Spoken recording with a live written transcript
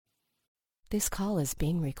This call is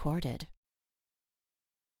being recorded.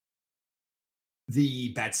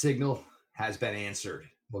 The bat signal has been answered.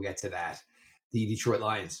 We'll get to that. The Detroit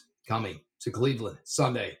Lions coming to Cleveland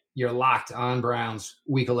Sunday. You're locked on Browns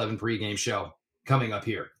Week 11 pregame show coming up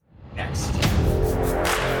here next.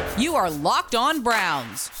 You are Locked On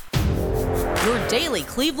Browns, your daily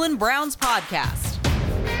Cleveland Browns podcast.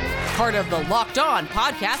 Part of the Locked On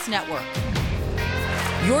Podcast Network.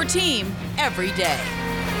 Your team every day.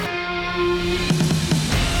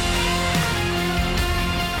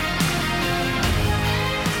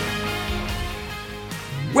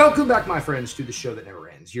 Welcome back, my friends, to the show that never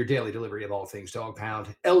ends. Your daily delivery of all things Dog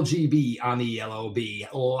Pound. LGB on the LOB.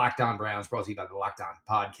 Locked On Browns, brought to you by the Locked On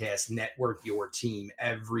Podcast Network. Your team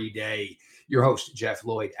every day. Your host, Jeff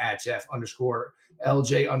Lloyd, at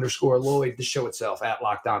Jeff_LJ_Lloyd. The show itself at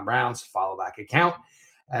Locked On Browns. Follow back account.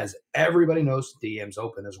 As everybody knows, DM's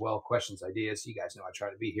open as well. Questions, ideas. You guys know I try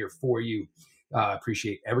to be here for you.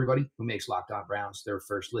 Appreciate everybody who makes Locked On Browns their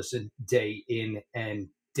first listen day in and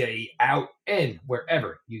day out, and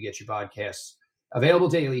wherever you get your podcasts. Available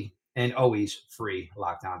daily and always free.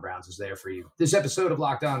 Locked On Browns is there for you. This episode of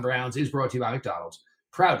Locked On Browns is brought to you by McDonald's,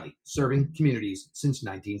 proudly serving communities since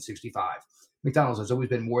 1965. McDonald's has always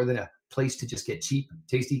been more than a place to just get cheap,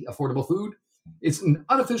 tasty, affordable food. It's an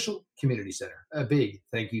unofficial community center. A big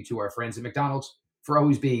thank you to our friends at McDonald's for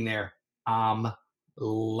always being there. I'm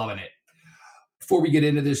loving it. Before we get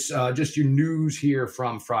into this, just your news here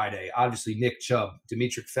from Friday. Obviously, Nick Chubb,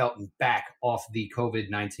 Demetric Felton back off the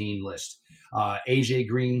COVID-19 list. AJ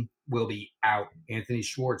Green will be out. Anthony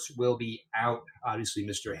Schwartz will be out. Obviously,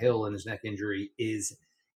 Mr. Hill and his neck injury is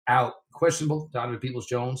out. Questionable, Donovan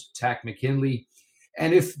Peoples-Jones, Takk McKinley.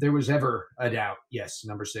 And if there was ever a doubt, yes,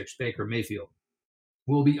 number 6, Baker Mayfield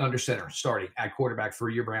will be under center starting at quarterback for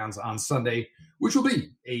your Browns on Sunday, which will be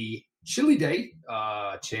a chilly day,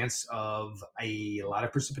 chance of a lot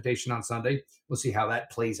of precipitation on Sunday. We'll see how that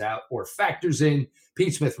plays out or factors in.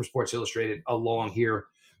 Pete Smith from Sports Illustrated along here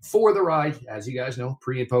for the ride, as you guys know,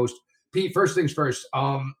 pre and post. Pete, first things first.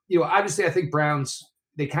 Obviously I think Browns,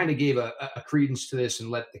 they kind of gave a credence to this and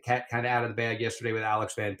let the cat kind of out of the bag yesterday with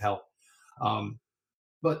Alex Van Pelt.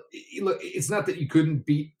 But look, it's not that you couldn't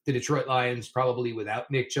beat the Detroit Lions probably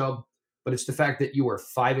without Nick Chubb, but it's the fact that you are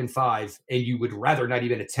 5-5 and you would rather not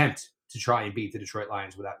even attempt to try and beat the Detroit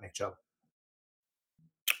Lions without Nick Chubb.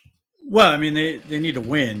 Well, I mean, they need to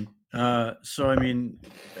win.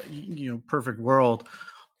 Perfect world.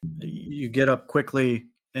 You get up quickly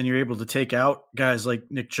and you're able to take out guys like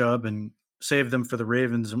Nick Chubb and save them for the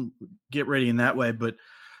Ravens and get ready in that way. But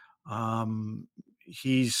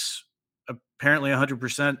he's apparently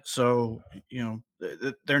 100%. So,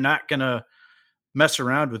 they're not going to mess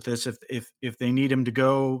around with this. If they need him to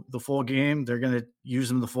go the full game, they're going to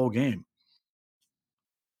use him the full game.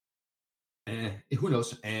 Who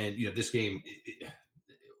knows? And, this game,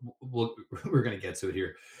 we're going to get to it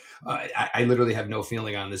here. I literally have no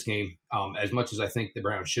feeling on this game. As much as I think the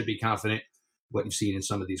Browns should be confident, what you've seen in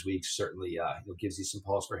some of these weeks certainly gives you some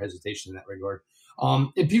pause for hesitation in that regard.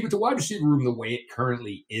 And Pete, with the wide receiver room the way it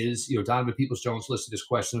currently is, Donovan Peoples-Jones listed as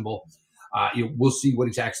questionable. We'll see what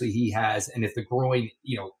exactly he has. And if the groin,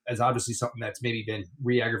 is obviously something that's maybe been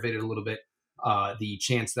re-aggravated a little bit, the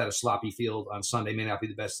chance that a sloppy field on Sunday may not be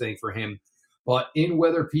the best thing for him. But in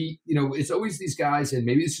weather, Pete, it's always these guys, and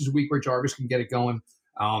maybe this is a week where Jarvis can get it going.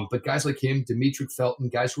 But guys like him, Demetric Felton,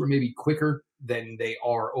 guys who are maybe quicker than they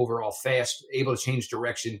are overall fast, able to change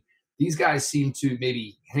direction. These guys seem to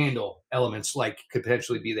maybe handle elements like could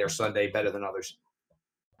potentially be there Sunday better than others.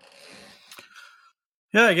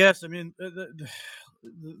 Yeah, I guess. I mean,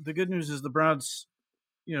 the good news is the Browns,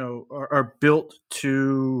 are built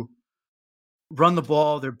to run the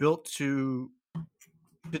ball. They're built to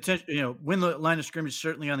potentially, win the line of scrimmage.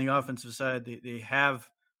 Certainly on the offensive side, they have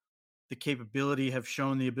the capability, have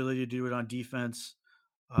shown the ability to do it on defense.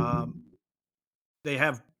 They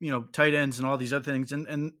have, tight ends and all these other things,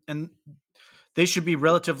 and they should be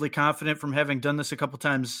relatively confident from having done this a couple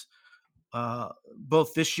times.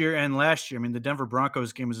 Both this year and last year. I mean, the Denver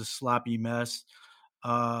Broncos game was a sloppy mess.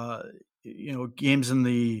 Games in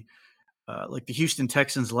the like the Houston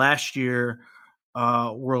Texans last year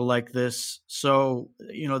were like this. So,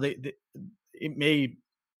 it may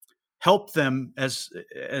help them as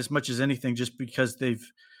much as anything, just because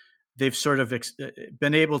they've sort of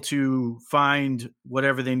been able to find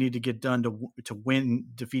whatever they need to get done to win,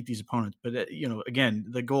 defeat these opponents. But again,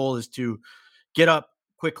 the goal is to get up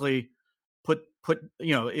quickly.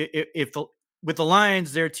 With the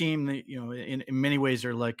Lions, their team, in many ways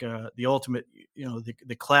are like the ultimate,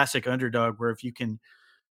 the classic underdog, where if you can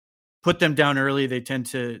put them down early, they tend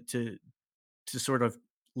to sort of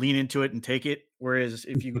lean into it and take it. Whereas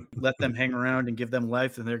if you let them hang around and give them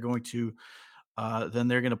life, then they're going to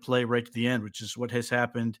play right to the end, which is what has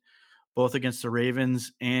happened both against the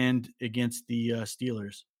Ravens and against the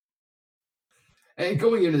Steelers. And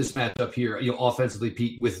going into this matchup here, offensively,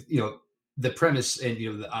 Pete, with the premise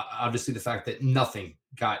and obviously the fact that nothing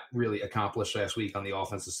got really accomplished last week on the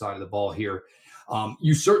offensive side of the ball here,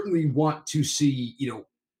 you certainly want to see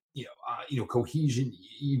cohesion.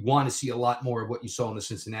 You want to see a lot more of what you saw in the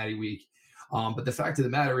Cincinnati week. But the fact of the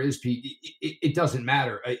matter is, Pete, it doesn't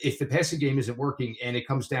matter if the passing game isn't working and it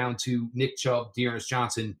comes down to Nick Chubb, Dearness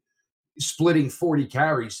Johnson splitting 40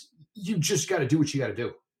 carries. You just got to do what you got to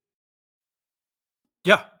do.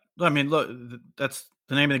 Yeah. I mean, look, that's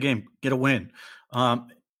the name of the game, get a win.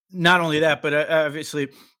 Not only that, but obviously,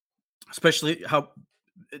 especially how,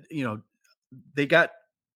 they got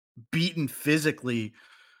beaten physically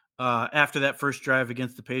after that first drive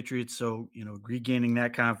against the Patriots. So, regaining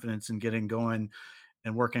that confidence and getting going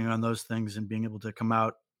and working on those things and being able to come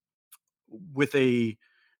out with a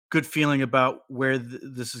good feeling about where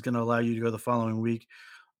this is going to allow you to go the following week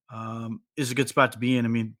is a good spot to be in. I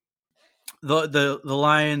mean, the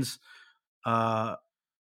Lions,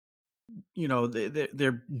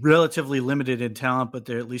 they're relatively limited in talent, but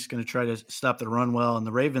they're at least going to try to stop the run well. And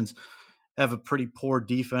the Ravens have a pretty poor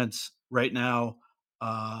defense right now.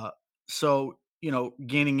 So,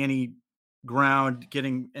 gaining any ground,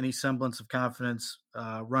 getting any semblance of confidence,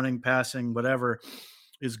 running, passing, whatever,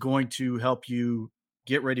 is going to help you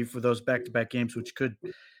get ready for those back-to-back games, which could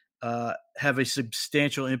have a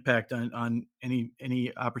substantial impact on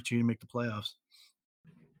any opportunity to make the playoffs.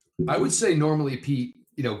 I would say normally, Pete,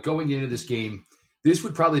 going into this game, this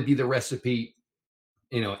would probably be the recipe,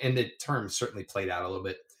 and the term certainly played out a little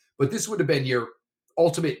bit, but this would have been your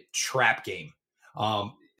ultimate trap game.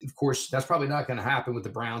 Of course, that's probably not going to happen with the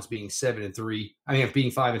Browns being 7-3. I mean,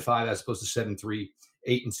 being 5-5 as opposed to 7-3,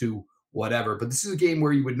 8-2, whatever. But this is a game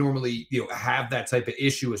where you would normally, have that type of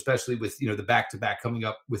issue, especially with, the back-to-back coming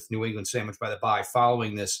up with New England sandwiched by the bye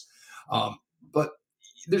following this. But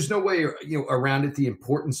there's no way, around it, the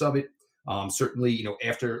importance of it. Certainly,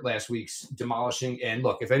 after last week's demolishing. And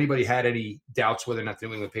look, if anybody had any doubts whether or not the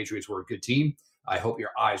New England Patriots were a good team, I hope your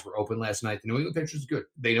eyes were open last night. The New England Patriots are good.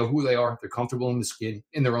 They know who they are. They're comfortable in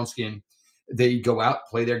their own skin. They go out,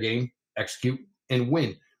 play their game, execute, and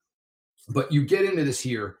win. But you get into this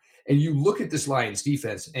here, and you look at this Lions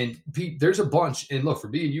defense, and Pete, there's a bunch. And look, for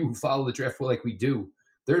me and you who follow the draft like we do,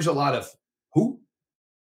 there's a lot of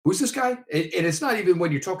who's this guy? And it's not even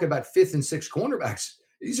when you're talking about 5th and 6th cornerbacks.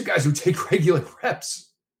 These are guys who take regular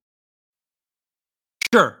reps.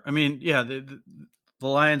 Sure. I mean, yeah, the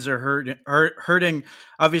Lions are hurting,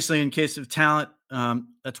 obviously, in case of talent.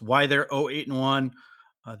 That's why they're 0-8-1.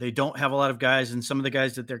 They don't have a lot of guys, and some of the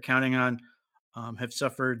guys that they're counting on have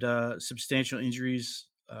suffered substantial injuries.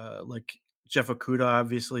 Like Jeff Okudah,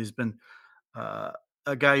 obviously, has been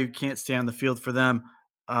a guy who can't stay on the field for them.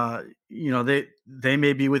 They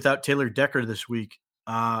may be without Taylor Decker this week,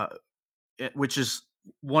 which is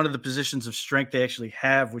one of the positions of strength they actually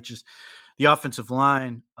have, which is the offensive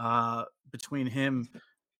line. Between him,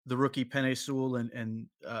 the rookie Penei Sewell, and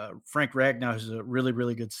Frank Ragnow is a really,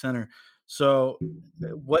 really good center. So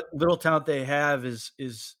what little talent they have is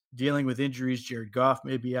dealing with injuries. Jared Goff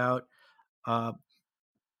may be out.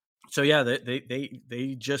 So yeah,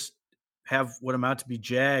 they just have what amount to be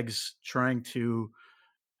Jags trying to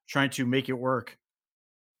make it work.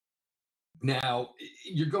 Now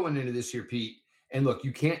you're going into this here, Pete, and look,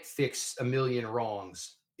 you can't fix a million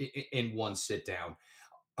wrongs in one sit down.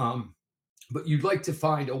 But you'd like to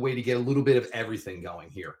find a way to get a little bit of everything going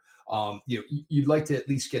here. You'd like to at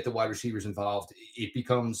least get the wide receivers involved. It's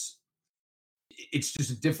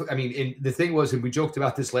just a different. I mean, and the thing was, and we joked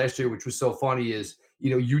about this last year, which was so funny, is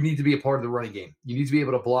you need to be a part of the running game. You need to be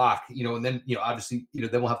able to block. And then obviously then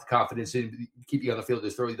we'll have the confidence in keep you on the field to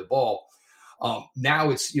throw you the ball. Now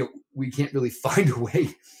it's we can't really find a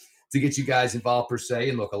way to get you guys involved per se.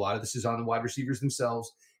 And look, a lot of this is on the wide receivers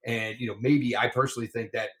themselves. And maybe I personally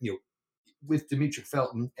think that with Demetric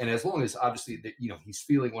Felton, and as long as obviously that he's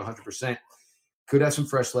feeling 100%, could have some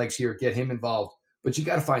fresh legs here, get him involved. But you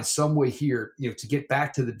got to find some way here, to get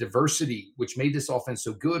back to the diversity which made this offense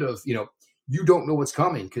so good. Of you don't know what's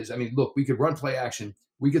coming, because I mean, look, we could run play action,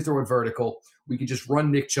 we could throw it vertical, we could just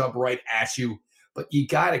run Nick Chubb right at you. But you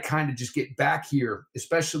got to kind of just get back here,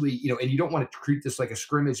 especially and you don't want to treat this like a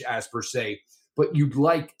scrimmage as per se, but you'd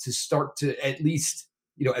like to start to at least.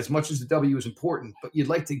 As much as the W is important, but you'd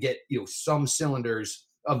like to get, some cylinders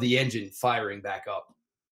of the engine firing back up.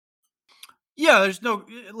 Yeah, there's no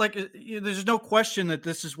question that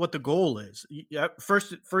this is what the goal is.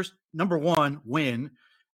 First, number one, win.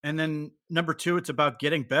 And then number two, it's about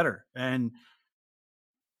getting better. And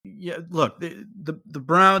yeah, look, the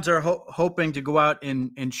Browns are hoping to go out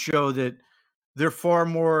and show that they're far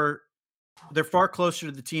closer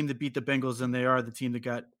to the team that beat the Bengals than they are the team that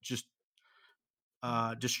got just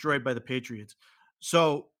destroyed by the Patriots.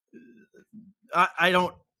 So I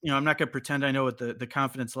don't, I'm not going to pretend I know what the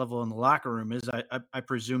confidence level in the locker room is. I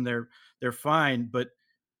presume they're fine, but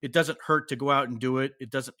it doesn't hurt to go out and do it. It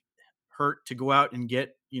doesn't hurt to go out and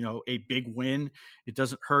get, a big win. It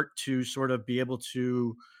doesn't hurt to sort of be able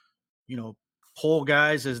to, pull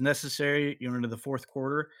guys as necessary, into the fourth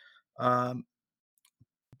quarter.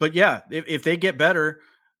 But yeah, if they get better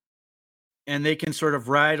and they can sort of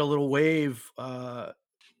ride a little wave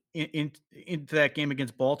into that game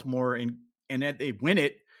against Baltimore and that they win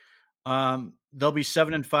it, they'll be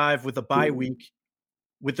 7-5 with a bye week,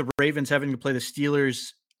 with the Ravens having to play the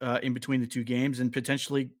Steelers in between the two games, and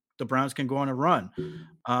potentially the Browns can go on a run.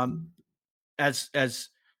 As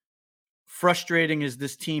frustrating as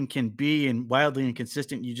this team can be and wildly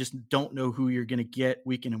inconsistent, you just don't know who you're going to get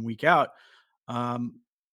week in and week out.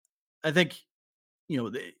 I think,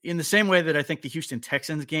 in the same way that I think the Houston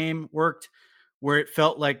Texans game worked, where it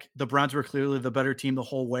felt like the Browns were clearly the better team the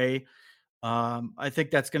whole way. I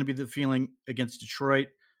think that's going to be the feeling against Detroit.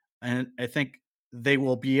 And I think they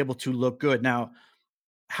will be able to look good. Now,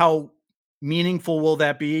 how meaningful will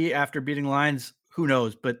that be after beating Lions? Who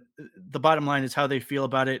knows? But the bottom line is how they feel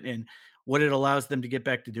about it and what it allows them to get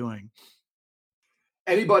back to doing.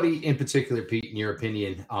 Anybody in particular, Pete, in your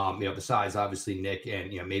opinion, besides obviously Nick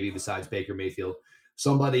and, maybe besides Baker Mayfield,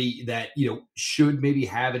 somebody that, should maybe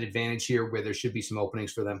have an advantage here where there should be some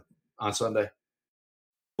openings for them on Sunday?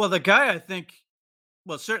 Well, the guy I think,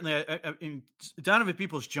 certainly I mean, Donovan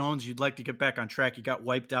Peoples-Jones, you'd like to get back on track. He got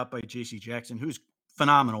wiped out by J.C. Jackson, who's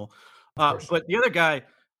phenomenal. But the other guy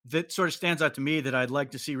that sort of stands out to me that I'd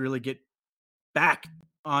like to see really get back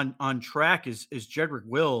on track is Jedrick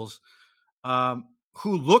Wills,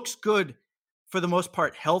 who looks good for the most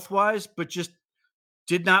part health-wise, but just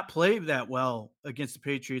did not play that well against the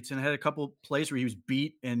Patriots and had a couple plays where he was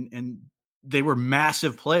beat and they were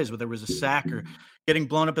massive plays where there was a sack or getting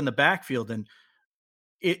blown up in the backfield. And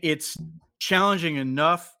it's challenging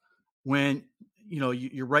enough when,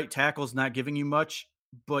 your right tackle's not giving you much,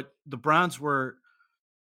 but the Browns were,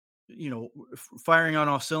 firing on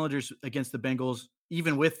all cylinders against the Bengals,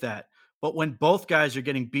 even with that. But when both guys are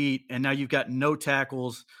getting beat and now you've got no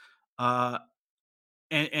tackles and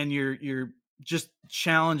you're just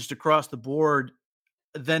challenged across the board,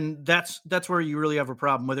 then that's where you really have a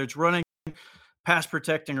problem, whether it's running, pass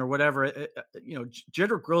protecting or whatever.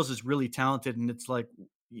 Jedrick Wills is really talented, and it's like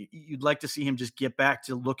you'd like to see him just get back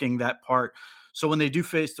to looking that part. So when they do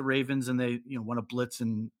face the Ravens and they want to blitz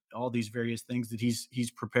and all these various things, that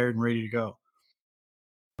he's prepared and ready to go.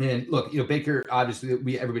 And look, Baker, obviously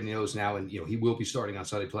everybody knows now, and he will be starting on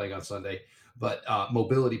Sunday, playing on Sunday, but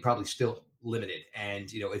mobility probably still limited. And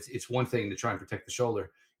it's one thing to try and protect the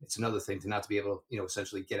shoulder. It's another thing to not to be able to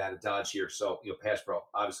essentially get out of dodge here. So pass pro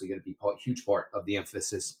obviously going to be a huge part of the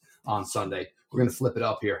emphasis on Sunday. We're going to flip it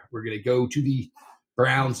up here. We're going to go to the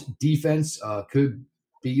Browns defense. Could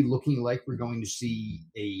be looking like we're going to see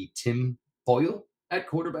a Tim Boyle at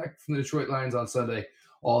quarterback from the Detroit Lions on Sunday.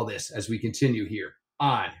 All this as we continue here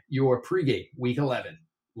on your pregame Week 11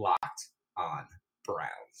 Locked on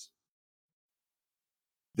Browns.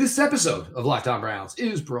 This episode of Locked on Browns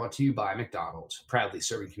is brought to you by McDonald's, proudly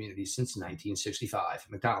serving communities since 1965.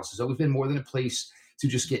 McDonald's has always been more than a place to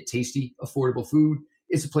just get tasty, affordable food.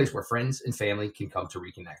 It's a place where friends and family can come to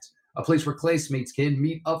reconnect. A place where classmates can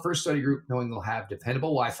meet up for a study group knowing they'll have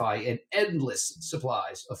dependable Wi-Fi and endless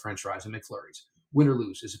supplies of French fries and McFlurries. Win or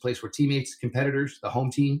lose is a place where teammates, competitors, the home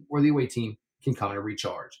team, or the away team can come and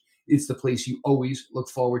recharge. It's the place you always look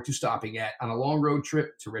forward to stopping at on a long road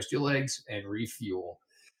trip to rest your legs and refuel.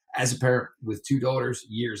 As a parent with two daughters,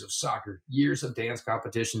 years of soccer, years of dance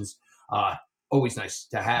competitions, always nice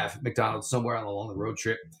to have McDonald's somewhere along the road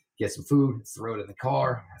trip. Get some food, throw it in the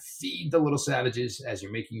car, feed the little savages as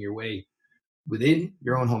you're making your way within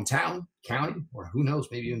your own hometown, county, or who knows,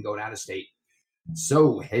 maybe even going out of state.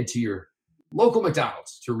 So head to your local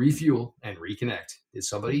McDonald's to refuel and reconnect. Did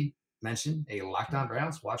somebody mention a Locked on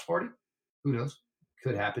Browns watch party? Who knows?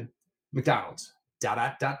 Could happen. McDonald's.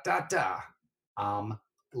 I'm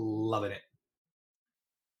loving it.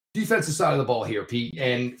 Defensive side of the ball here, Pete.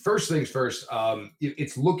 And first things first,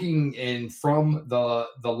 it's looking, and from the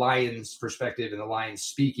Lions' perspective and the Lions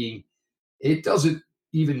speaking, it doesn't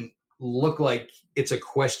even look like it's a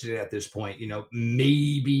question at this point.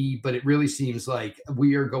 Maybe, but it really seems like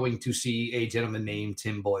we are going to see a gentleman named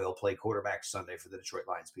Tim Boyle play quarterback Sunday for the Detroit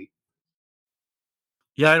Lions, Pete.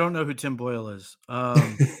 Yeah, I don't know who Tim Boyle is.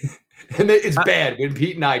 And it's bad when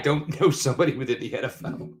Pete and I don't know somebody within the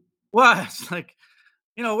NFL. Well, it's like,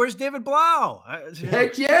 where's David Blau?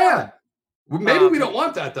 Heck yeah. Well, maybe we don't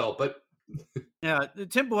want that though, but yeah,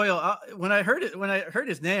 Tim Boyle. When I heard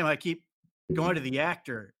his name, I keep going to the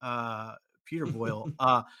actor, Peter Boyle.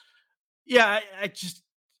 Yeah, I just,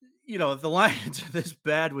 if the Lions are this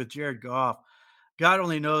bad with Jared Goff, God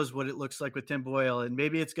only knows what it looks like with Tim Boyle, and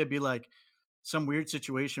maybe it's gonna be like some weird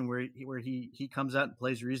situation where he comes out and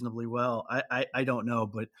plays reasonably well. I don't know,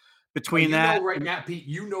 but between that, right now, Pete,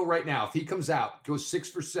 right now, if he comes out, goes 6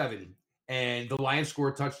 for 7, and the Lions score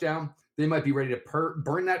a touchdown, they might be ready to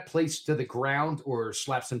burn that place to the ground or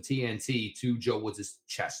slap some TNT to Joe Woods'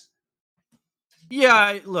 chest.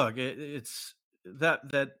 Yeah, look, it's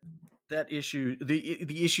that issue.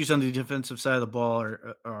 The issues on the defensive side of the ball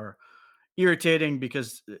are irritating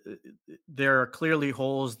because there are clearly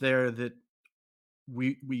holes there that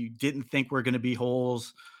we didn't think were going to be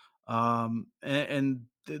holes, and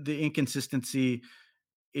the inconsistency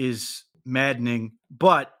is maddening.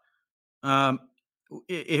 But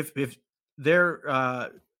if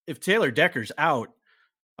they're if Taylor Decker's out,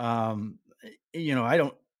 I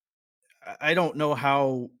don't know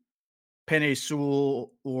how Penei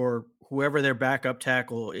Sewell or whoever their backup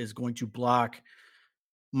tackle is going to block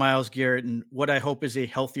Myles Garrett and what I hope is a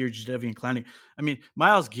healthier Jadeveon Clowney. I mean,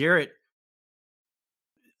 Myles Garrett,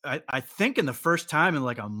 I think in the first time in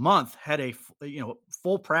like a month had a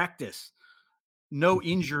full practice, no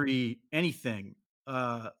injury, anything.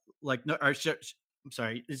 Like no, I'm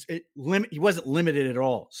sorry, he wasn't limited at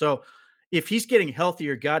all. So if he's getting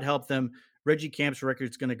healthier, God help them. Reggie Camp's record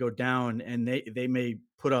is going to go down, and they may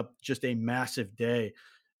put up just a massive day.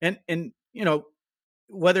 And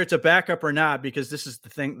whether it's a backup or not, because this is the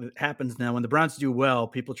thing that happens now when the Browns do well,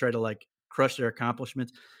 people try to like crush their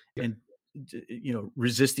accomplishments and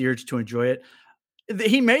resist the urge to enjoy it.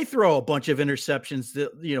 He may throw a bunch of interceptions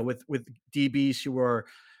that, with DBs who are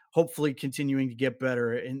hopefully continuing to get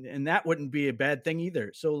better. And that wouldn't be a bad thing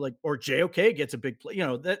either. So like, or JOK gets a big play,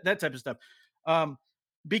 that type of stuff.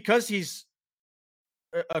 Because he's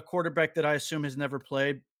a quarterback that I assume has never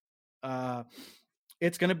played,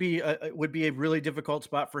 it's going to be would be a really difficult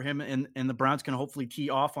spot for him, and the Browns can hopefully tee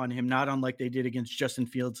off on him, not unlike they did against Justin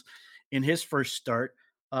Fields in his first start,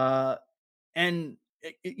 and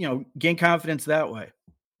gain confidence that way.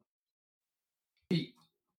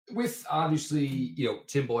 With obviously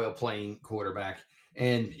Tim Boyle playing quarterback,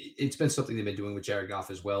 and it's been something they've been doing with Jared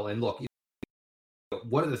Goff as well. And look,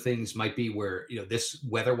 one of the things might be where this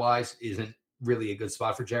weather-wise isn't really a good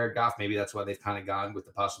spot for Jared Goff. Maybe that's why they've kind of gone with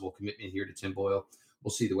the possible commitment here to Tim Boyle.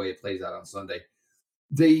 We'll see the way it plays out on Sunday.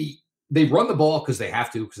 They run the ball because they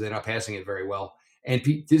have to, because they're not passing it very well. And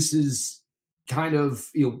Pete, this is kind of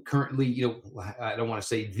currently I don't want to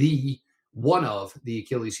say one of the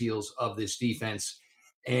Achilles heels of this defense.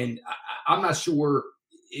 And I'm not sure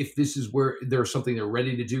if this is where there's something they're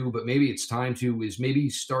ready to do, but maybe it's time to maybe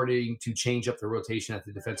starting to change up the rotation at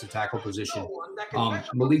the defensive tackle position.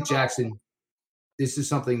 Malik Jackson, this is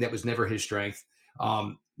something that was never his strength.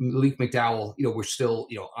 Malik McDowell, we're still,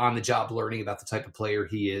 on the job learning about the type of player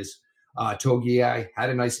he is. Togiai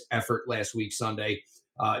had a nice effort last week, Sunday.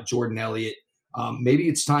 Jordan Elliott. Maybe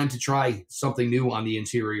it's time to try something new on the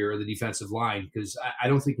interior of the defensive line, because I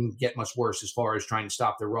don't think it can get much worse as far as trying to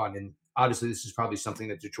stop the run. And obviously this is probably something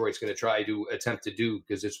that Detroit's going to try to attempt to do,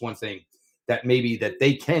 because it's one thing that maybe that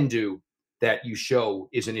they can do that you show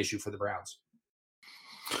is an issue for the Browns.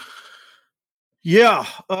 Yeah.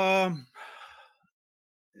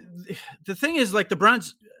 The thing is, like, the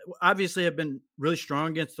Browns obviously have been really strong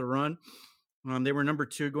against the run. They were number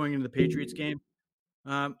 2 going into the Patriots game.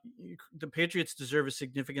 The Patriots deserve a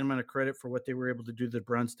significant amount of credit for what they were able to do to the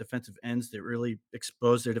Browns defensive ends that really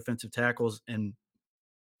exposed their defensive tackles, and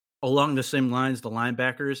along the same lines, the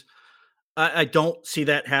linebackers. I don't see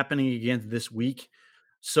that happening again this week.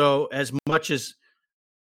 So as much as,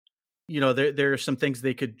 there are some things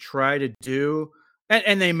they could try to do,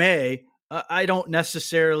 and they may, I don't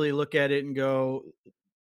necessarily look at it and go,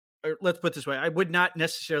 or let's put it this way, I would not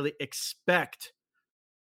necessarily expect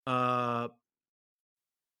Joe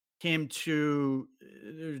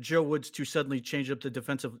Woods to suddenly change up the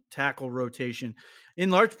defensive tackle rotation,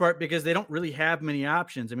 in large part because they don't really have many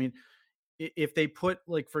options. I mean, if they put,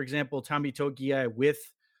 like, for example, Tommy Togiai with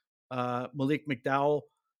Malik McDowell,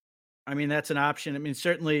 I mean, that's an option. I mean,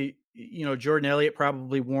 certainly, Jordan Elliott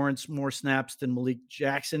probably warrants more snaps than Malik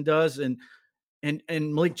Jackson does. And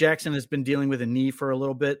Malik Jackson has been dealing with a knee for a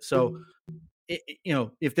little bit. So,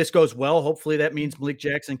 if this goes well, hopefully that means Malik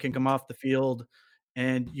Jackson can come off the field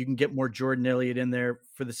and you can get more Jordan Elliott in there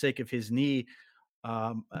for the sake of his knee.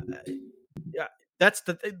 Yeah, that's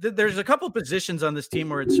there's a couple positions on this team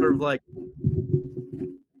where it's sort of like,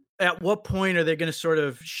 at what point are they going to sort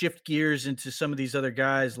of shift gears into some of these other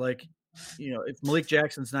guys? Like, if Malik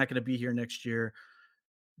Jackson's not going to be here next year,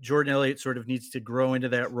 Jordan Elliott sort of needs to grow into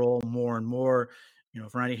that role more and more.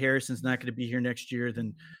 If Ronnie Harrison's not going to be here next year,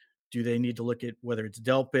 then do they need to look at whether it's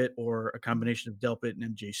Delpit or a combination of Delpit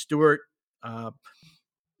and MJ Stewart?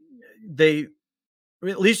 They,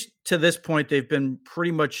 at least to this point, they've been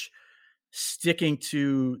pretty much sticking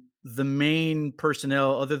to the main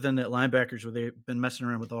personnel other than the linebackers, where they've been messing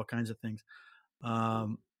around with all kinds of things.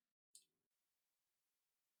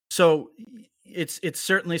 So it's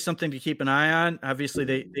certainly something to keep an eye on. Obviously,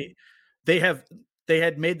 they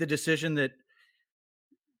had made the decision that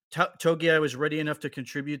Togiai was ready enough to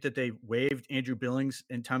contribute, that they waived Andrew Billings,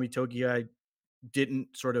 and Tommy Togiai didn't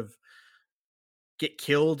sort of get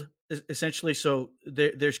killed, essentially. So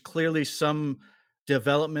there's clearly some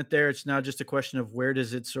development there. It's now just a question of where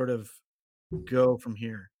does it sort of go from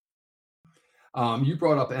here. You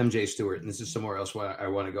brought up MJ Stewart, and this is somewhere else where I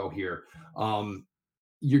want to go here.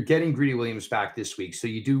 You're getting Greedy Williams back this week, so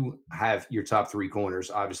you do have your top three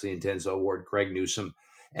corners, obviously, in Denzel Ward, Greg Newsome,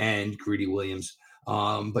 and Greedy Williams.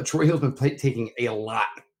 But Troy Hill's been taking a lot,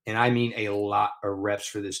 and I mean a lot of reps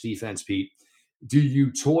for this defense, Pete. Do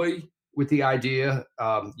you toy with the idea?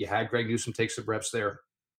 You had Greg Newsome take some reps there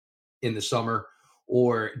in the summer,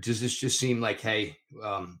 or does this just seem like, hey,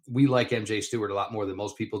 we like MJ Stewart a lot more than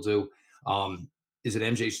most people do? Is it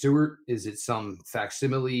MJ Stewart? Is it some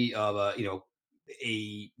facsimile of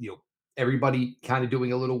everybody kind of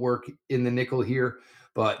doing a little work in the nickel here?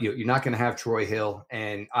 But you're not going to have Troy Hill,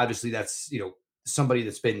 and obviously that's somebody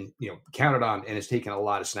that's been counted on and has taken a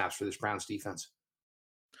lot of snaps for this Browns defense.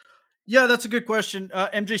 Yeah, that's a good question.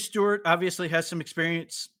 MJ Stewart obviously has some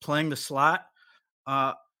experience playing the slot.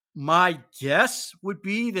 My guess would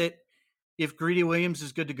be that if Greedy Williams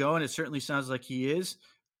is good to go, and it certainly sounds like he is,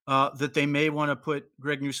 that they may want to put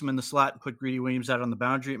Greg Newsome in the slot and put Greedy Williams out on the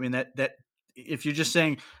boundary. I mean, that if you're just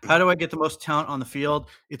saying, how do I get the most talent on the field?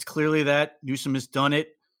 It's clearly that Newsome has done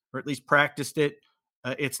it, or at least practiced it.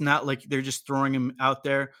 It's not like they're just throwing him out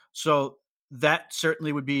there. So that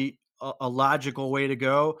certainly would be a logical way to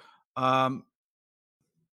go. That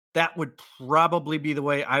would probably be the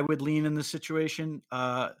way I would lean in this situation.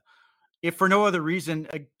 If for no other reason,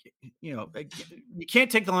 you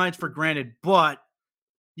can't take the Lions for granted, but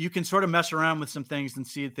you can sort of mess around with some things and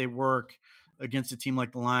see if they work against a team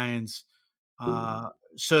like the Lions,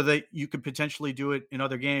 so that you could potentially do it in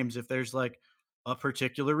other games. If there's like a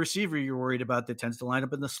particular receiver you're worried about that tends to line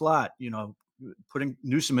up in the slot, putting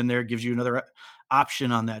Newsome in there gives you another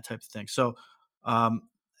option on that type of thing. So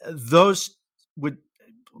those would,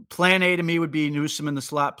 plan A to me would be Newsome in the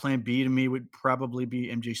slot. Plan B to me would probably be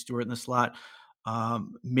MJ Stewart in the slot.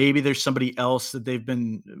 Maybe there's somebody else that they've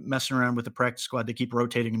been messing around with the practice squad. They keep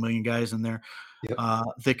rotating a million guys in there. Yep.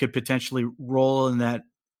 They could potentially roll in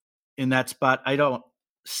that spot. I don't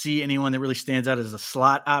see anyone that really stands out as a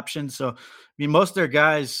slot option. So, I mean, most of their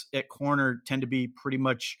guys at corner tend to be pretty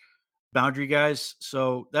much boundary guys.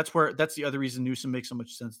 So that's the other reason Newsome makes so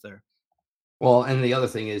much sense there. Well, and the other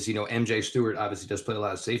thing is, MJ Stewart obviously does play a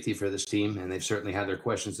lot of safety for this team, and they've certainly had their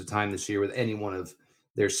questions of time this year with any one of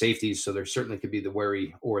their safeties. So there certainly could be the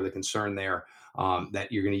worry or the concern there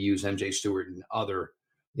that you're going to use MJ Stewart in other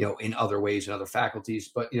ways and other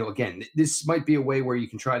faculties. But, again, this might be a way where you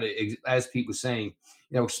can try to, as Pete was saying,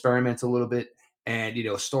 experiment a little bit and,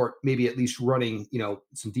 start maybe at least running,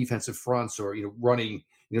 some defensive fronts or, running,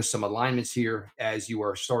 some alignments here as you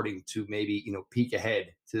are starting to maybe, peek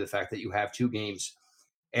ahead to the fact that you have two games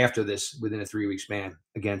after this within a 3-week span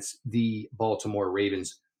against the Baltimore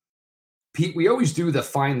Ravens. Pete, we always do the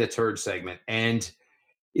find the turd segment. And,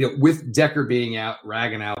 with Decker being out,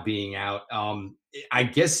 Ragnow being out, I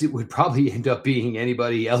guess it would probably end up being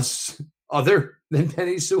anybody else other than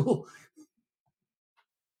Penei Sewell.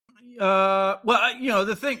 Well,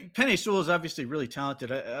 the thing, Penei Sewell is obviously really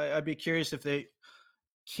talented. I'd be curious if they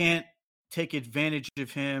can't take advantage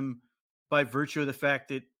of him by virtue of the fact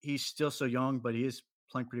that he's still so young, but he is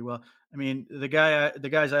playing pretty well. I mean, the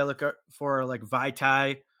guys I look for are like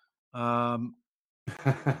Vaitai.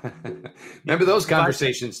 Remember those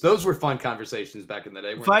conversations? Those were fun conversations back in the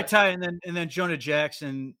day. Vaitai and then Jonah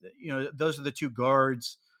Jackson. Those are the two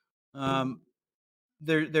guards.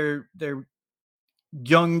 They're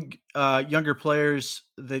younger players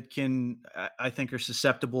that I think are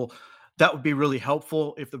susceptible. That would be really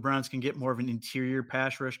helpful if the Browns can get more of an interior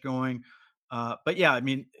pass rush going. But yeah, I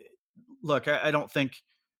mean, look, I don't think,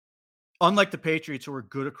 unlike the Patriots who are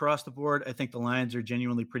good across the board, I think the Lions are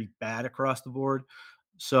genuinely pretty bad across the board.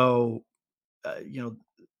 So you know,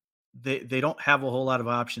 they don't have a whole lot of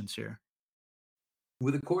options here.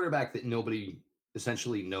 With a quarterback that nobody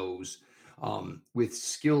essentially knows, with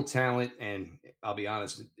skill, talent, and I'll be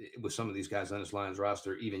honest, with some of these guys on this Lions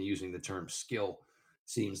roster, even using the term skill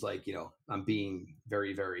seems like, I'm being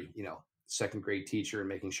very, very, second grade teacher and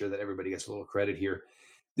making sure that everybody gets a little credit here.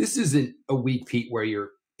 This isn't a week, Pete, where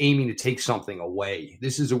you're aiming to take something away.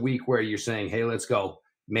 This is a week where you're saying, hey, let's go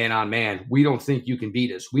man on man. We don't think you can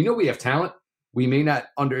beat us. We know we have talent. We may not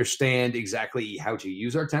understand exactly how to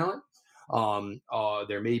use our talent.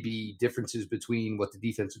 There may be differences between what the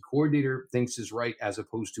defensive coordinator thinks is right as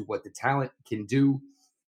opposed to what the talent can do.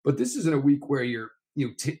 But this isn't a week where you're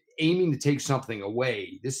aiming to take something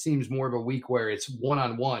away. This seems more of a week where it's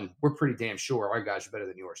one-on-one. We're pretty damn sure our guys are better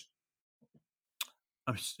than yours.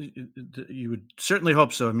 You would certainly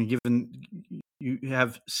hope so. I mean, given you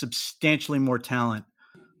have substantially more talent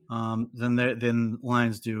than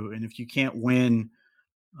Lions do, and if you can't win,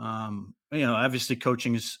 obviously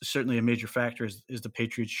coaching is certainly a major factor, as the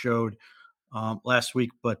Patriots showed last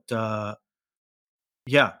week. But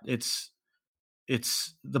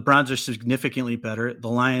it's the Browns are significantly better. The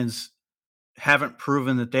Lions haven't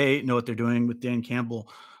proven that they know what they're doing with Dan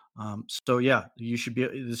Campbell. You should be.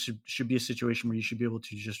 This should be a situation where you should be able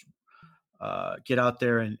to just get out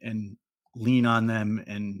there and lean on them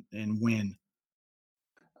and win.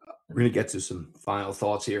 We're going to get to some final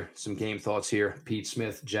thoughts here, some game thoughts here. Pete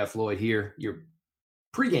Smith, Jeff Lloyd here. Your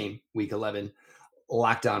pregame Week 11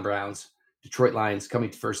 Locked On Browns. Detroit Lions coming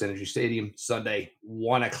to First Energy Stadium Sunday,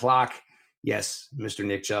 1:00. Yes, Mr.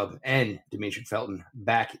 Nick Chubb and Demetric Felton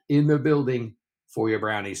back in the building for your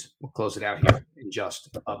Brownies. We'll close it out here in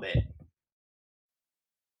just a bit.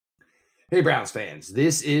 Hey, Browns fans.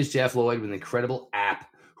 This is Jeff Lloyd with an incredible app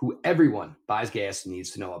who everyone buys gas needs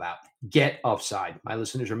to know about. Get Upside. My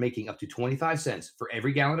listeners are making up to 25 cents for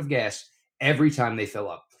every gallon of gas every time they fill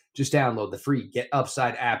up. Just download the free Get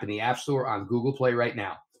Upside app in the App Store on Google Play right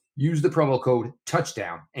now. Use the promo code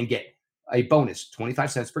TOUCHDOWN and get a bonus 25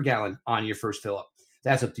 cents per gallon on your first fill up.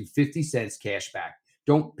 That's up to 50 cents cash back.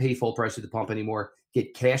 Don't pay full price at the pump anymore.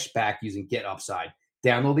 Get cash back using Get Upside.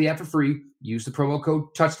 Download the app for free. Use the promo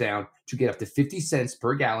code TOUCHDOWN to get up to 50 cents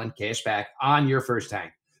per gallon cash back on your first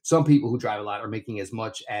tank. Some people who drive a lot are making as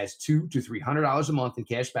much as $200 to $300 a month in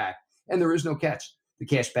cash back, and there is no catch. The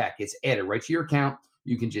cash back gets added right to your account.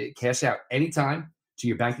 You can cash out anytime to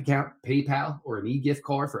your bank account, PayPal, or an e-gift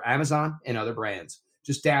card for Amazon and other brands.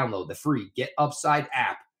 Just download the free Get Upside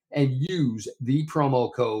app and use the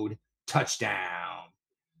promo code TOUCHDOWN.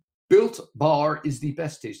 Built Bar is the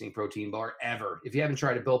best tasting protein bar ever. If you haven't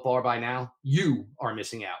tried a Built Bar by now, you are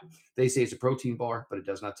missing out. They say it's a protein bar, but it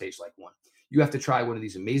does not taste like one. You have to try one of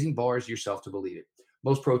these amazing bars yourself to believe it.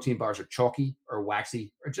 Most protein bars are chalky or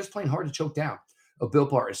waxy or just plain hard to choke down. A Built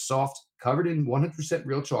Bar is soft, covered in 100%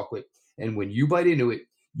 real chocolate, and when you bite into it,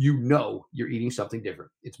 you know you're eating something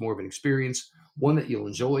different. It's more of an experience, one that you'll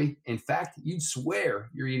enjoy. In fact, you'd swear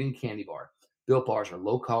you're eating a candy bar. Built Bars are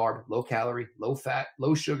low carb, low calorie, low fat,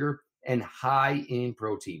 low sugar, and high in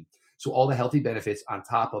protein. So all the healthy benefits on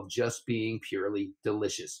top of just being purely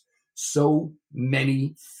delicious. So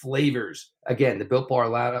many flavors. Again, the Built Bar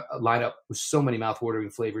lineup with so many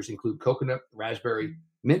mouthwatering flavors include coconut, raspberry,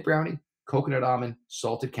 mint brownie, coconut almond,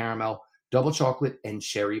 salted caramel, double chocolate, and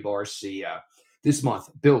cherry barcia. This month,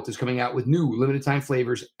 Built is coming out with new limited time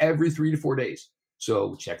flavors every 3 to 4 days.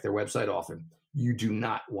 So check their website often. You do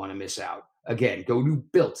not want to miss out. Again, go to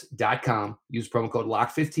built.com, use promo code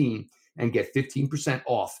LOCK15, and get 15%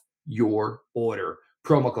 off your order.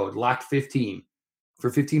 Promo code LOCK15 for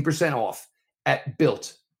 15% off at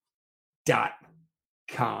built.com.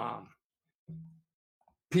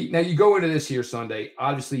 Pete, now you go into this here Sunday,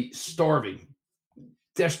 obviously starving,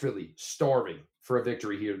 desperately starving for a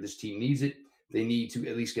victory here. This team needs it. They need to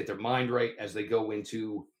at least get their mind right as they go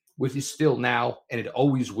into what is still now, and it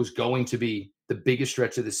always was going to be, the biggest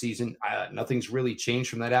stretch of the season. Nothing's really changed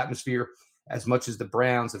from that atmosphere. As much as the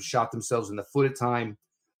Browns have shot themselves in the foot at time,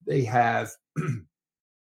 they have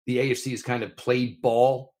the AFC has kind of played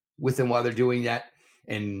ball with them while they're doing that,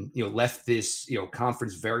 and left this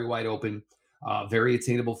conference very wide open, very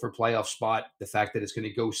attainable for playoff spot. The fact that it's going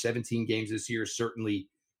to go 17 games this year certainly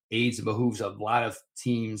aids and behooves a lot of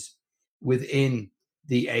teams within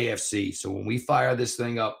the AFC. So when we fire this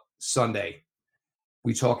thing up Sunday,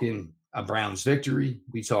 we talking a Browns victory?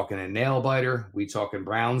 We talking a nail biter? We talking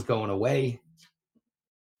Browns going away?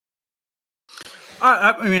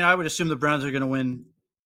 I mean, I would assume the Browns are going to win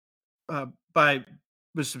by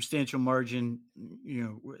a substantial margin.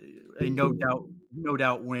 A no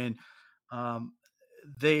doubt win.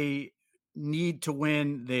 They need to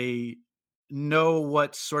win. They know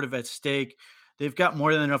what's sort of at stake. They've got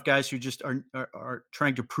more than enough guys who just are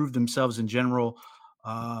trying to prove themselves in general.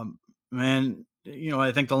 And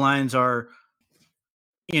I think the Lions are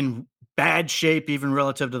in bad shape, even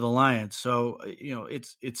relative to the Lions. So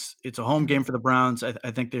it's a home game for the Browns.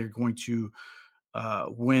 I think they're going to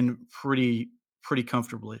win pretty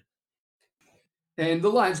comfortably. And the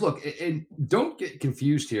Lions, look, and don't get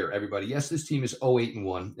confused here, everybody. Yes, this team is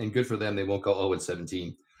 0-8-1, and good for them. They won't go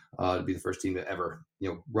 0-17 to be the first team to ever,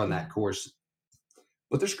 run that course.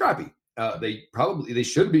 But they're scrappy. They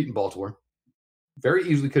should have beaten Baltimore. Very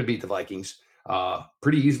easily could have beat the Vikings.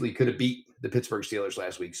 Pretty easily could have beat the Pittsburgh Steelers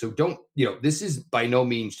last week. So this is by no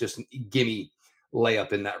means just a gimme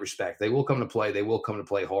layup in that respect. They will come to play. They will come to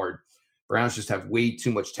play hard. Browns just have way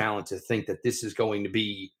too much talent to think that this is going to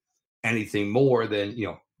be anything more than,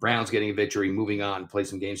 Browns getting a victory, moving on, play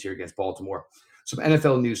some games here against Baltimore. Some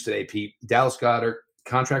NFL news today, Pete. Dallas Goedert,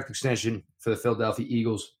 contract extension for the Philadelphia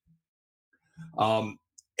Eagles.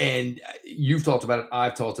 And you've talked about it.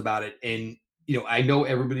 I've talked about it. And, I know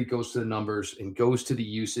everybody goes to the numbers and goes to the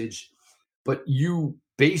usage, but you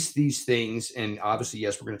base these things, and obviously,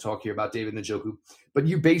 yes, we're going to talk here about David Njoku, but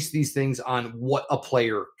you base these things on what a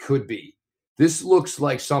player could be. This looks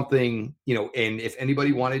like something, and if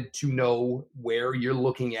anybody wanted to know where you're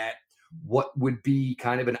looking at, what would be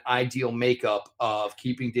kind of an ideal makeup of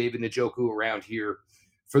keeping David Njoku around here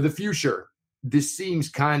for the future, this seems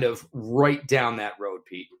kind of right down that road,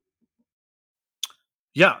 Pete.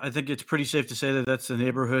 Yeah, I think it's pretty safe to say that that's the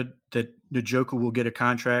neighborhood that Njoku will get a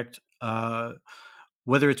contract,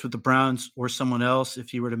 whether it's with the Browns or someone else. If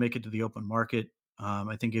he were to make it to the open market,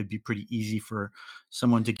 I think it'd be pretty easy for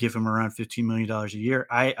someone to give him around $15 million a year.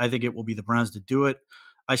 I think it will be the Browns to do it.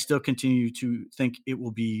 I still continue to think it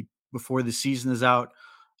will be before the season is out.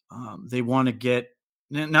 They want to get,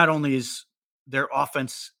 not only is their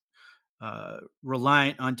offense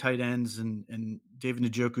reliant on tight ends, and David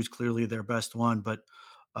Njoku is clearly their best one, but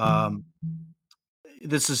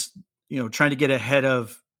this is, trying to get ahead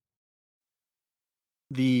of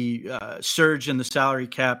the surge in the salary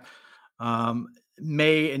cap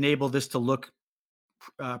may enable this to look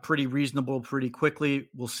pretty reasonable pretty quickly.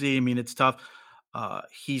 We'll see. I mean, it's tough.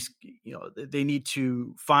 They need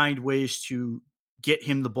to find ways to get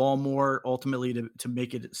him the ball more ultimately to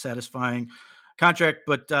make it a satisfying contract.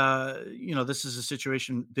 But, this is a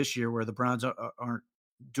situation this year where the Browns aren't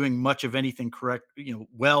doing much of anything correct,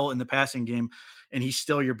 well in the passing game, and he's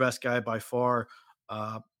still your best guy by far.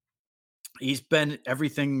 He's been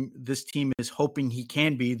everything this team is hoping he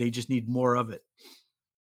can be. They just need more of it.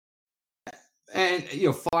 And,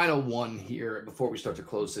 final one here before we start to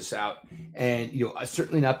close this out. And,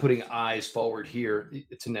 certainly not putting eyes forward here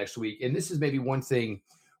to next week. And this is maybe one thing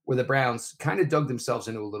where the Browns kind of dug themselves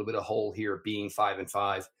into a little bit of hole here, being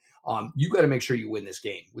 5-5. You got to make sure you win this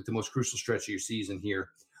game with the most crucial stretch of your season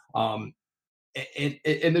here. And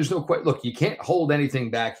there's no question. Look, you can't hold anything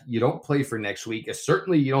back. You don't play for next week.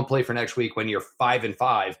 Certainly, you don't play for next week when you're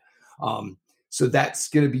 5-5. So that's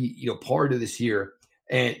going to be, part of this year.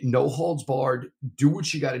 And no holds barred. Do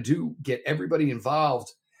what you got to do. Get everybody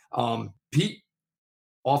involved. Pete,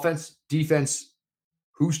 offense, defense,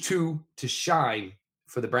 who's to shine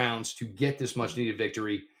for the Browns to get this much needed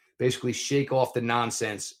victory? Basically shake off the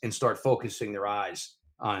nonsense and start focusing their eyes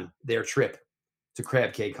on their trip to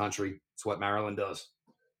Crab Cake Country. It's what Maryland does.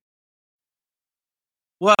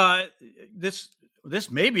 Well, this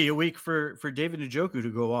may be a week for David Njoku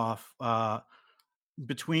to go off.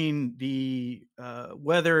 Between the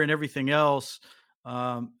weather and everything else,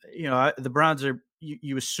 the Browns are.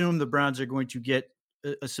 You assume the Browns are going to get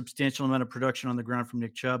a substantial amount of production on the ground from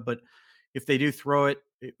Nick Chubb, but if they do throw it,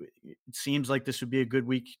 it seems like this would be a good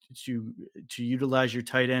week to utilize your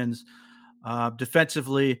tight ends.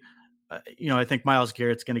 Defensively, I think Myles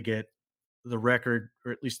Garrett's going to get the record,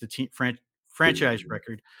 or at least the team franchise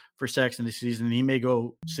record for sacks in the season. And he may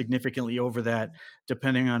go significantly over that,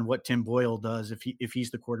 depending on what Tim Boyle does if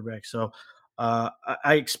he's the quarterback. So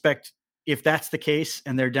I expect, if that's the case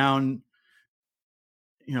and they're down,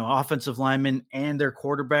 offensive lineman and their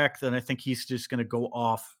quarterback, then I think he's just going to go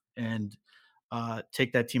off and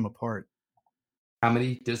take that team apart. How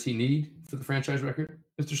many does he need for the franchise record,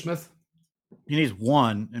 Mr. Smith? He needs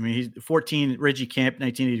one. I mean, he's 14. Reggie Camp,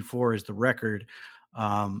 1984 is the record.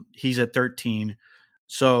 He's at 13.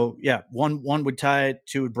 So yeah, one would tie it,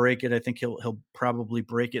 two would break it. I think he'll probably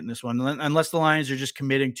break it in this one, unless the Lions are just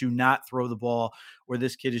committing to not throw the ball, where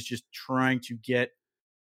this kid is just trying to get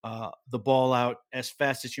the ball out as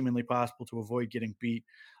fast as humanly possible to avoid getting beat.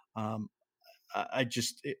 I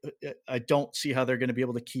don't see how they're going to be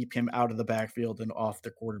able to keep him out of the backfield and off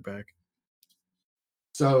the quarterback.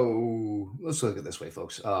 So let's look at it this way,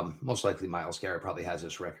 folks. Most likely Myles Garrett probably has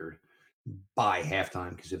this record by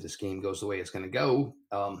halftime because if this game goes the way it's going to go,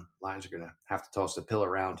 Lions are going to have to toss the pill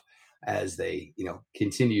around as they,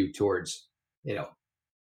 continue towards,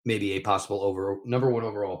 maybe a possible number one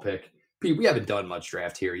overall pick. Pete, we haven't done much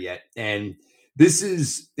draft here yet, and this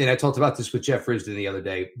is, and I talked about this with Jeff Risdon the other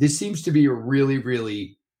day. This seems to be a really,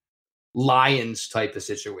 really Lions type of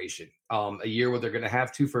situation. A year where they're going to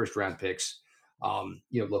have 2 first-round picks.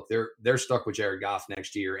 Look, they're stuck with Jared Goff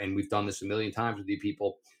next year, and we've done this a million times with you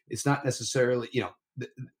people. It's not necessarily,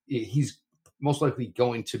 he's most likely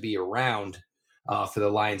going to be around for the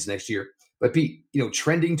Lions next year. But Pete,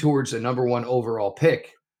 trending towards a number one overall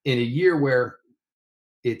pick in a year where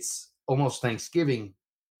it's almost Thanksgiving,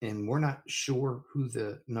 and we're not sure who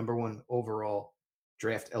the number one overall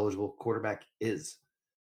draft eligible quarterback is.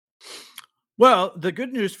 Well, the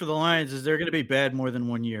good news for the Lions is they're going to be bad more than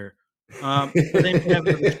 1 year. So they may have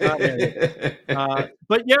a shot at it.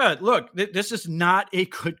 But yeah, look, this is not a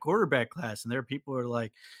good quarterback class. And there are people who are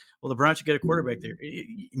like, well, the Browns should get a quarterback there.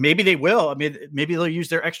 Maybe they will. I mean, maybe they'll use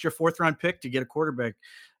their extra 4th round pick to get a quarterback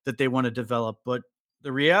that they want to develop. But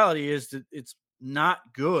the reality is that it's not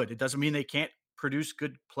good. It doesn't mean they can't produce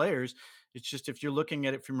good players. It's just if you're looking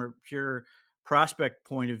at it from a pure prospect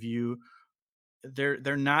point of view,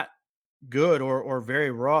 they're not good or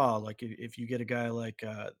very raw. Like if you get a guy like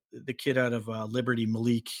the kid out of Liberty,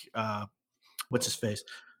 Malik, what's his face?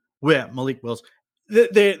 Yeah, Malik Wills.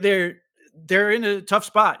 They're in a tough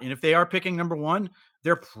spot, and if they are picking number 1,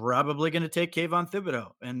 they're probably going to take Kayvon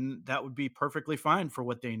Thibodeau, and that would be perfectly fine for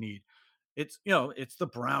what they need. It's it's the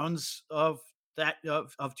Browns of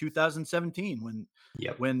 2017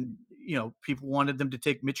 when people wanted them to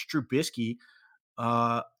take Mitch Trubisky.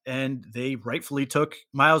 And they rightfully took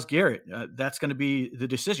Myles Garrett. That's going to be the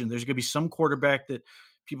decision. There's going to be some quarterback that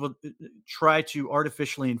people try to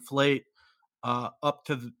artificially inflate up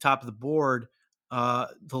to the top of the board. The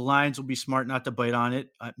Lions will be smart not to bite on it.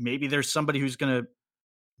 Maybe there's somebody who's going to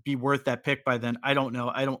be worth that pick by then. I don't know.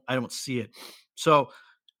 I don't see it. So,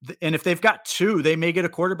 and if they've got 2, they may get a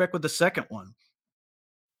quarterback with the second one.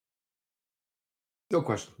 No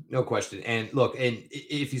question. And look, and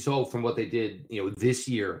if you saw from what they did, this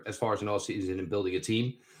year, as far as an all season and building a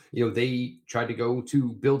team, they tried to go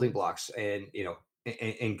to building blocks and,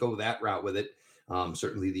 and go that route with it.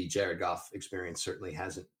 Certainly the Jared Goff experience certainly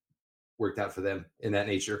hasn't worked out for them in that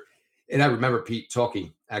nature. And I remember Pete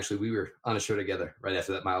talking, actually, we were on a show together right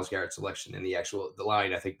after that Myles Garrett selection, and the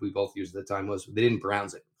line I think we both used at the time was they didn't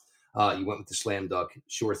Browns it. You went with the slam dunk,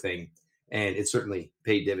 sure thing. And it certainly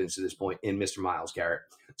paid dividends to this point in Mr. Myles Garrett.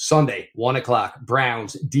 Sunday, 1:00,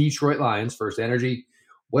 Browns, Detroit Lions, First Energy.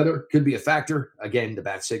 Weather could be a factor. Again, the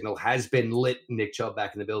bat signal has been lit. Nick Chubb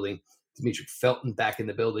back in the building. Demetric Felton back in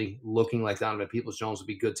the building, looking like Donovan Peoples-Jones will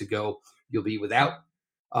be good to go. You'll be without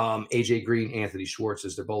A.J. Green, Anthony Schwartz,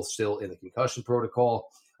 as they're both still in the concussion protocol.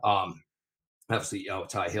 Obviously,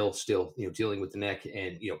 Ty Hill still, dealing with the neck,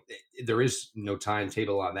 and there is no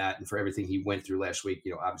timetable on that. And for everything he went through last week,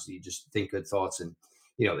 obviously, you just think good thoughts, and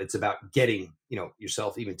it's about getting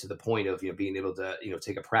yourself even to the point of being able to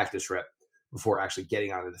take a practice rep before actually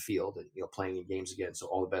getting onto the field and playing in games again. So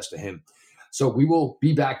all the best to him. So we will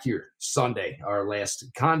be back here Sunday, our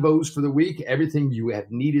last convos for the week. Everything you have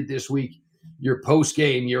needed this week. Your post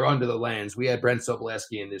game, you're under the lens. We had Brent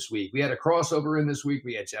Sobleski in this week. We had a crossover in this week.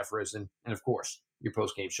 We had Jeff Risdon. And of course, your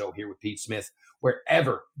post game show here with Pete Smith.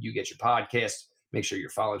 Wherever you get your podcasts, make sure you're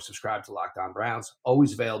following, subscribe to Locked On Browns.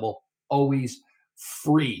 Always available, always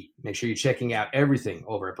free. Make sure you're checking out everything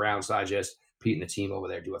over at Browns Digest. Pete and the team over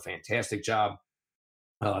there do a fantastic job.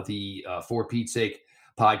 The For Pete's Sake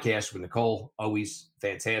podcast with Nicole, always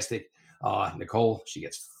fantastic. Nicole, she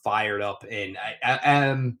gets fired up. And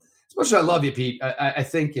as much as I love you, Pete, I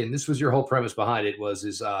think, and this was your whole premise behind it,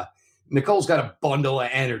 is Nicole's got a bundle of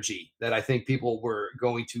energy that I think people were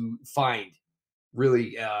going to find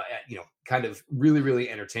really, kind of really, really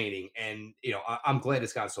entertaining. And, I'm glad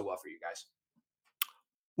it's gone so well for you guys.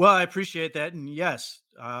 Well, I appreciate that. And yes,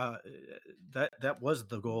 that was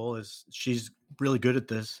the goal, is she's really good at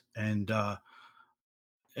this. And, I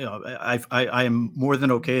am more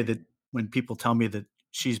than okay that when people tell me that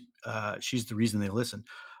she's the reason they listen.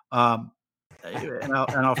 And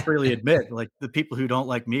I'll freely admit, like, the people who don't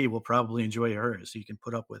like me will probably enjoy her, so you can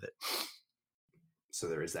put up with it. So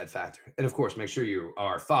there is that factor. And of course, make sure you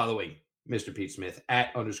are following Mr. Pete Smith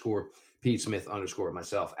at _Pete Smith _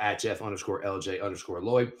 myself at Jeff _LJ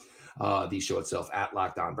 _Lloyd. The show itself at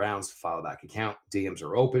Locked On Browns. Follow back account. DMs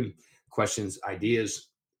are open. Questions, ideas.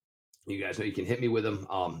 You guys know you can hit me with them.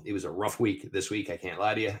 It was a rough week this week. I can't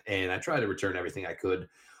lie to you. And I try to return everything I could.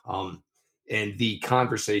 and the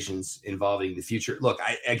conversations involving the future. Look,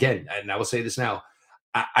 I will say this now,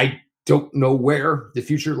 I don't know where the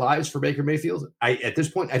future lies for Baker Mayfield. At this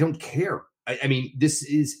point, I don't care. I mean, this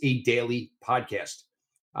is a daily podcast.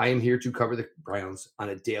 I am here to cover the Browns on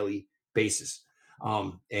a daily basis.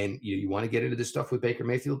 And you want to get into this stuff with Baker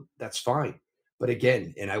Mayfield, that's fine. But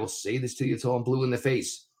again, and I will say this to you until I'm blue in the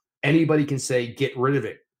face, anybody can say, get rid of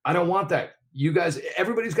it. I don't want that. You guys,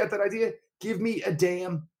 everybody's got that idea. Give me a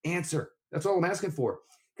damn answer. That's all I'm asking for,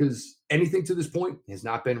 because anything to this point has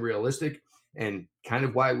not been realistic, and kind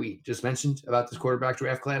of why we just mentioned about this quarterback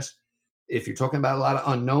draft class. If you're talking about a lot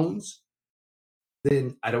of unknowns,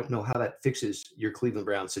 then I don't know how that fixes your Cleveland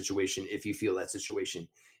Browns situation if you feel that situation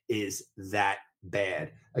is that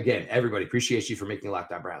bad. Again, everybody, appreciate you for making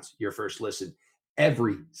Locked On Browns your first listen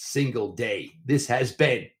every single day. This has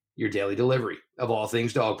been your daily delivery of all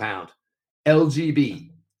things Dog Pound.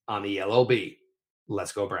 LGB on the LOB.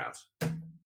 Let's go Browns.